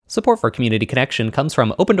Support for Community Connection comes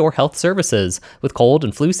from Open Door Health Services. With cold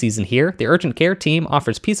and flu season here, the urgent care team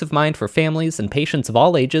offers peace of mind for families and patients of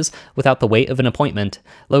all ages without the wait of an appointment.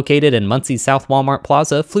 Located in Muncie's South Walmart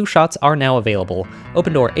Plaza, flu shots are now available.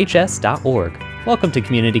 OpenDoorHS.org. Welcome to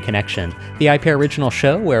Community Connection, the iPair original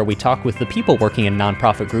show where we talk with the people working in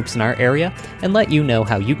nonprofit groups in our area and let you know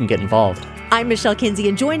how you can get involved. I'm Michelle Kinsey,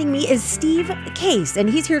 and joining me is Steve Case, and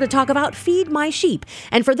he's here to talk about Feed My Sheep.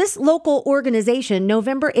 And for this local organization,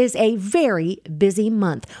 November is a very busy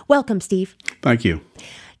month. Welcome, Steve. Thank you.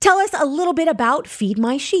 Tell us a little bit about Feed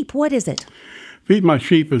My Sheep. What is it? Feed My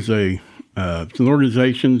Sheep is it's an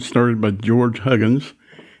organization started by George Huggins.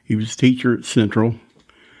 He was a teacher at Central.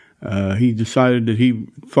 He decided that he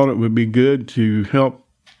thought it would be good to help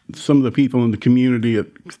some of the people in the community at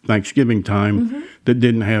Thanksgiving time that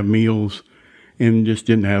didn't have meals and just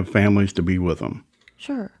didn't have families to be with them.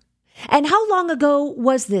 Sure. And how long ago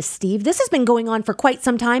was this, Steve? This has been going on for quite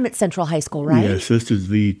some time at Central High School, right? Yes, this is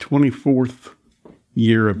the 24th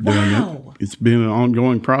year of doing it. It's been an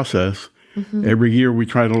ongoing process. Every year we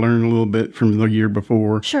try to learn a little bit from the year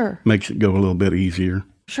before. Sure. Makes it go a little bit easier.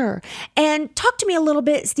 Sure. And talk to me a little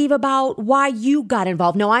bit, Steve, about why you got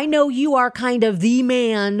involved. Now, I know you are kind of the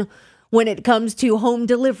man when it comes to home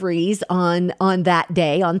deliveries on that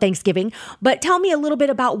day, on Thanksgiving. But tell me a little bit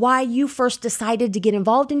about why you first decided to get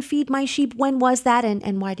involved in Feed My Sheep. When was that,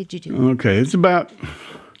 and why did you do it? Okay, it's about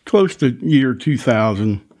close to year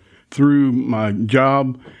 2000. Through my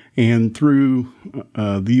job and through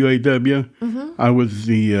the UAW, I was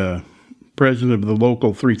the president of the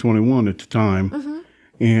local 321 at the time.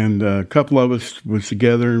 And a couple of us was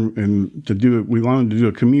together and we wanted to do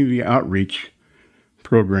a community outreach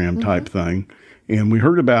program type thing. And we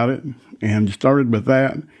heard about it and started with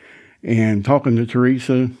that. And talking to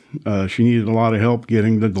Teresa, she needed a lot of help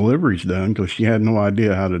getting the deliveries done because she had no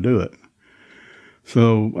idea how to do it.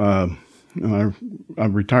 So I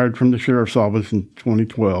retired from the sheriff's office in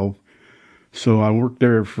 2012. So I worked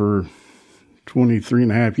there for 23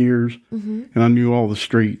 and a half years, and I knew all the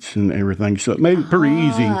streets and everything. So it made it pretty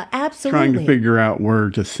easy trying to figure out where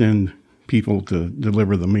to send people to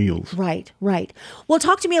deliver the meals. Right. Well,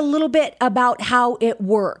 talk to me a little bit about how it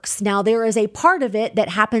works. Now, there is a part of it that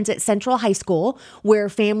happens at Central High School where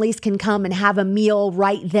families can come and have a meal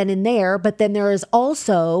right then and there, but then there is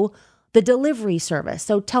also the delivery service.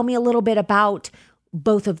 So tell me a little bit about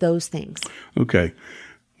both of those things. Okay.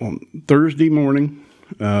 On Thursday morning,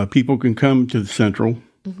 people can come to the Central.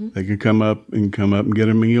 They can come up and get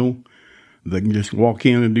a meal. They can just walk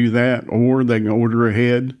in and do that, or they can order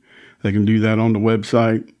ahead. They can do that on the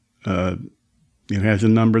website. It has a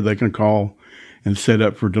number they can call and set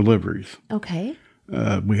up for deliveries. Okay.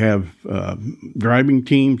 We have driving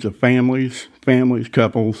teams of families,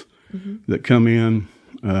 couples that come in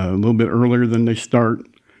a little bit earlier than they start,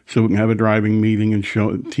 so we can have a driving meeting and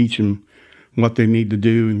teach them what they need to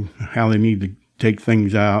do and how they need to take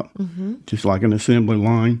things out, just like an assembly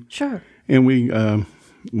line. Sure. And we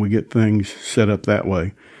get things set up that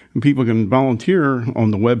way. And people can volunteer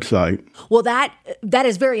on the website. Well, that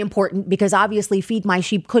is very important because obviously Feed My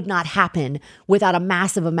Sheep could not happen without a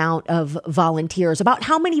massive amount of volunteers. About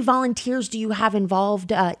how many volunteers do you have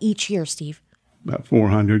involved each year, Steve? About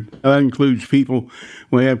 400. That includes people.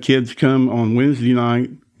 We have kids come on Wednesday night,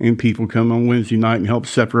 and people come on Wednesday night and help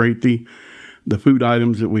separate the food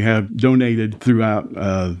items that we have donated throughout,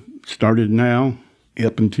 started now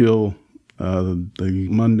up until the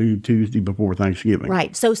Monday, Tuesday before Thanksgiving.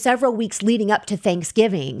 Right. So several weeks leading up to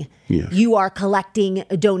Thanksgiving, yes, you are collecting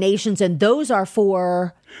donations, and those are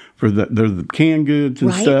for the canned goods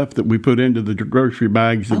and stuff that we put into the grocery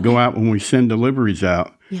bags that go out when we send deliveries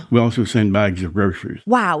out. Yeah. We also send bags of groceries.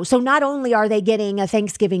 Wow. So not only are they getting a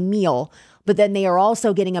Thanksgiving meal, but then they are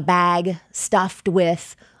also getting a bag stuffed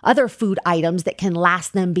with other food items that can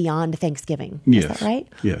last them beyond Thanksgiving. Yes. Is that right?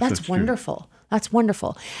 Yes. That's wonderful. True. That's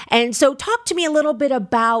wonderful. And so talk to me a little bit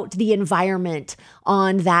about the environment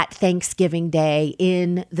on that Thanksgiving Day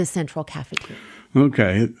in the Central Cafeteria.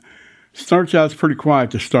 Okay. It starts out pretty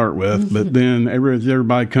quiet to start with, but then as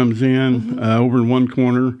everybody comes in, over in one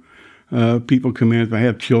corner, people come in. If they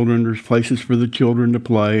have children, there's places for the children to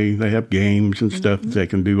play. They have games and stuff that they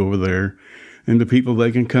can do over there. And the people,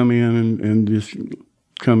 they can come in and just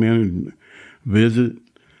come in and visit.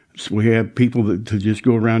 So we have people to just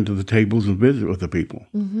go around to the tables and visit with the people.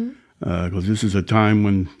 Because this is a time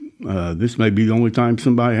when this may be the only time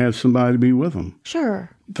somebody has somebody to be with them.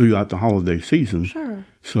 Sure. Throughout the holiday season. Sure.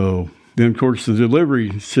 So then, of course, the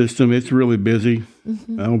delivery system, it's really busy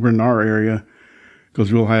over in our area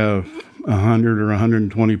because we'll have 100 or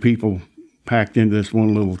 120 people packed into this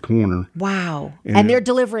one little corner. Wow. And they're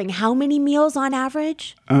delivering how many meals on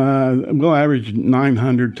average? We'll average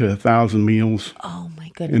 900 to 1,000 meals. Oh,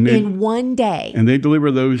 my goodness. In one day. And they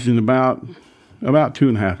deliver those in about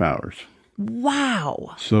 2.5 hours.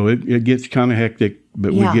 Wow. So it gets kind of hectic,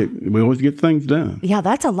 but we always get things done. Yeah,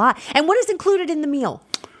 that's a lot. And what is included in the meal?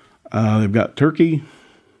 They've got turkey.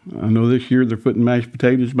 I know this year they're putting mashed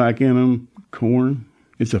potatoes back in them, corn.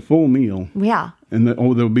 It's a full meal. Yeah. And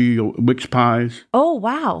there'll be Wix pies. Oh,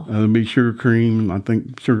 wow. There'll be sugar cream. I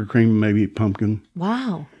think sugar cream, maybe pumpkin.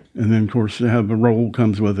 Wow. And then, of course, they have a roll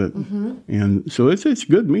comes with it. Mm-hmm. And so it's a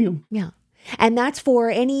good meal. Yeah. And that's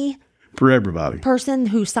for any... For everybody. Person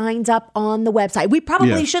who signs up on the website. We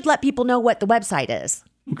probably should let people know what the website is.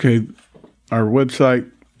 Okay. Our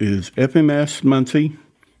website is fmsmuncie.org.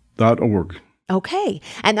 Okay.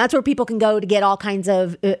 And that's where people can go to get all kinds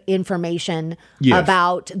of information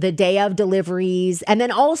about the day of deliveries, and then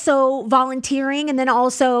also volunteering, and then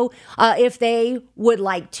also if they would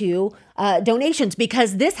like to, donations,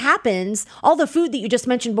 because this happens, all the food that you just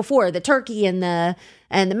mentioned before, the turkey and the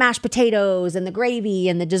mashed potatoes and the gravy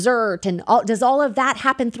and the dessert, and does all of that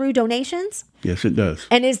happen through donations? Yes, it does.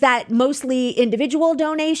 And is that mostly individual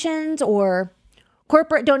donations or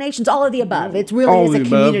corporate donations, all of the above? It's really is a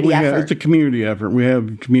community effort. It's a community effort. We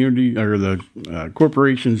have community, or the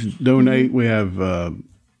corporations donate. Mm-hmm. We have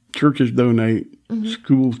churches donate,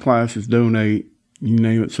 schools, classes donate. You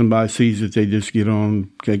name it. Somebody sees it, they just get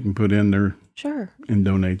on, they can put in there. Sure. And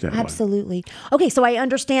donate that way. Absolutely. Okay, so I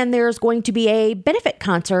understand there's going to be a benefit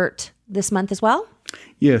concert this month as well?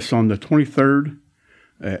 Yes, on the 23rd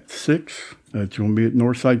at 6. It's going to be at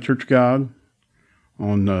Northside Church of God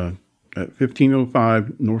on at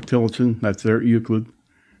 1505 North Tillotson. That's there at Euclid.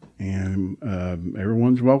 And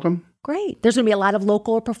everyone's welcome. Great. There's going to be a lot of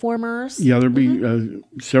local performers. Yeah, there'll be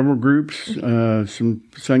several groups, some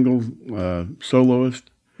single soloists,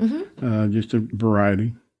 just a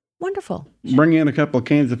variety. Wonderful. Bring in a couple of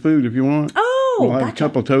cans of food if you want. Oh, we'll have a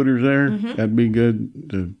couple of toters there. That'd be good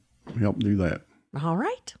to help do that. All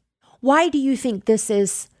right. Why do you think this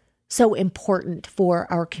is so important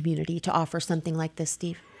for our community to offer something like this,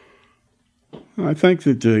 Steve? I think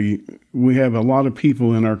that we have a lot of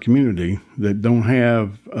people in our community that don't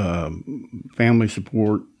have family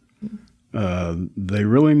support. They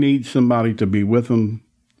really need somebody to be with them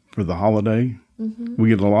for the holiday. We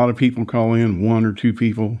get a lot of people call in, 1 or 2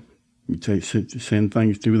 people. We send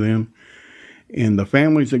things to them. And the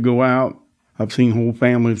families that go out, I've seen whole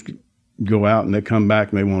families go out and they come back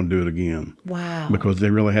and they want to do it again. Wow. Because they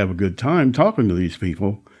really have a good time talking to these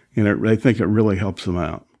people, and they think it really helps them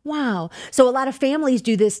out. Wow. So a lot of families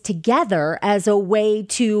do this together as a way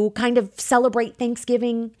to kind of celebrate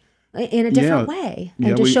Thanksgiving in a different way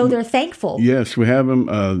and to show they're thankful. Yes, we have them.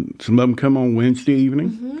 Some of them come on Wednesday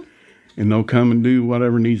evening, and they'll come and do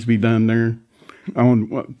whatever needs to be done there.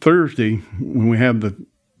 On Thursday, when we have the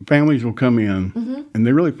families will come in, and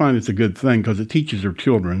they really find it's a good thing because it teaches their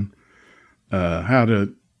children how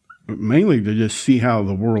to, mainly to just see how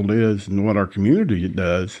the world is and what our community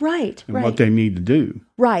does. Right, and what they need to do.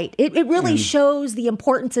 Right. It really shows the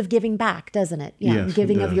importance of giving back, doesn't it? Yeah, yes,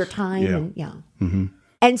 giving of your time.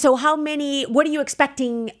 And so what are you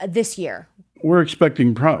expecting this year? We're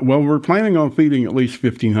expecting, we're planning on feeding at least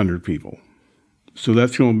 1,500 people. So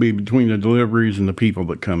that's going to be between the deliveries and the people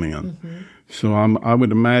that come in. So I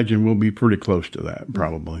would imagine we'll be pretty close to that,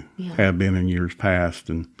 probably. Have been in years past,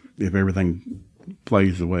 and if everything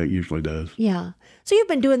plays the way it usually does. Yeah. So you've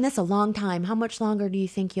been doing this a long time. How much longer do you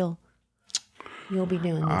think you'll be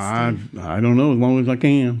doing this, Steve? I don't know, as long as I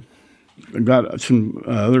can. I've got some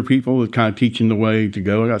other people that kind of teaching the way to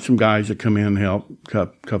go. I got some guys that come in and help, a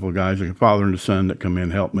couple of guys, like a father and a son that come in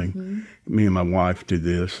and help me. Me and my wife do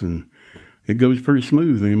this, and it goes pretty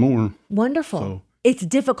smooth anymore. Wonderful. So, it's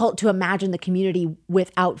difficult to imagine the community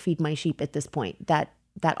without Feed My Sheep at this point, that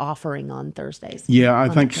offering on Thursdays. Yeah, I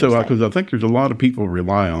think so, because I think there's a lot of people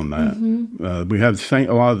rely on that. We have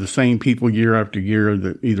a lot of the same people year after year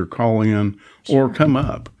that either call in or come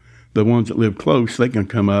up. The ones that live close, they can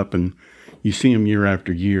come up and you see them year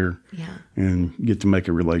after year and get to make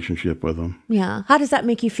a relationship with them. Yeah. How does that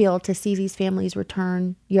make you feel to see these families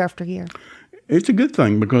return year after year? It's a good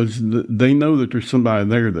thing because they know that there's somebody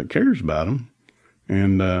there that cares about them.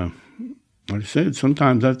 And like I said,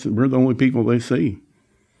 sometimes we're the only people they see.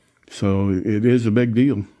 So it is a big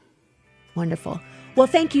deal. Wonderful. Well,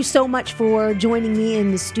 thank you so much for joining me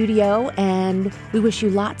in the studio, and we wish you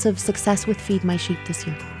lots of success with Feed My Sheep this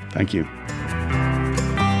year. Thank you.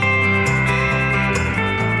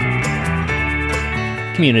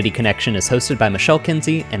 Community Connection is hosted by Michelle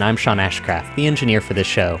Kinsey, and I'm Sean Ashcraft, the engineer for this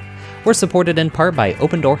show. We're supported in part by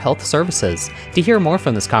Open Door Health Services. To hear more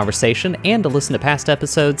from this conversation and to listen to past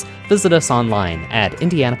episodes, visit us online at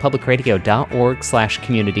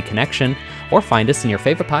indianapublicradio.org/communityconnection or find us in your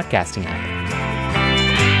favorite podcasting app.